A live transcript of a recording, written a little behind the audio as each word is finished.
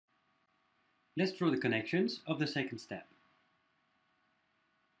Let's draw the connections of the second step.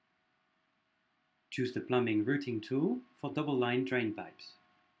 Choose the plumbing routing tool for double-line drain pipes.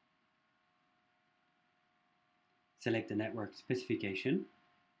 Select the network specification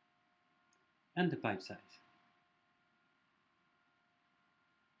and the pipe size.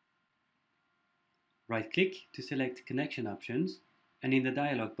 Right-click to select connection options and in the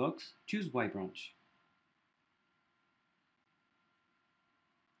dialog box choose Y branch.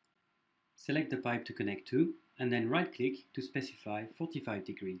 Select the pipe to connect to and then right-click to specify 45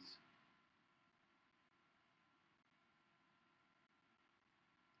 degrees.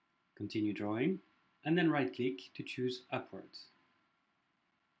 Continue drawing and then right-click to choose upwards.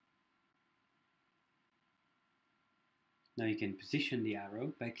 Now you can position the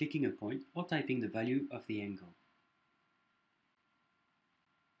arrow by clicking a point or typing the value of the angle.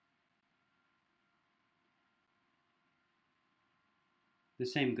 The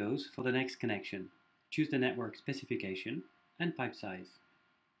same goes for the next connection. Choose the network specification and pipe size.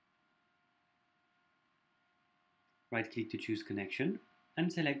 Right-click to choose connection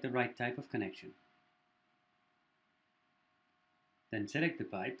and select the right type of connection. Then select the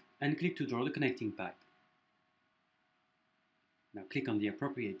pipe and click to draw the connecting pipe. Now click on the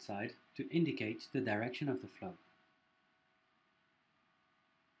appropriate side to indicate the direction of the flow.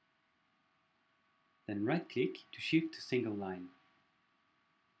 Then right-click to shift to single line.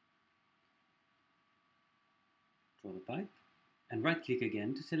 Draw the pipe and right-click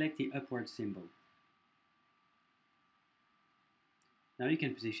again to select the upward symbol. Now you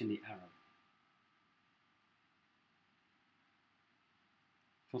can position the arrow.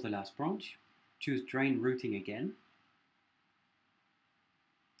 For the last branch, choose drain routing again.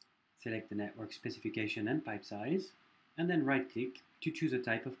 Select the network specification and pipe size, and then right-click to choose a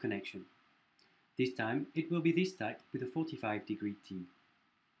type of connection. This time it will be this type with a 45-degree T.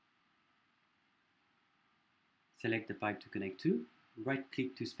 Select the pipe to connect to,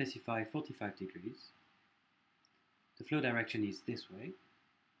 right-click to specify 45 degrees. The flow direction is this way,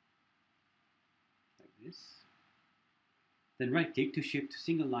 like this. Then right-click to shift to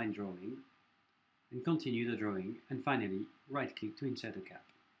single line drawing, and continue the drawing, and finally right-click to insert a cap.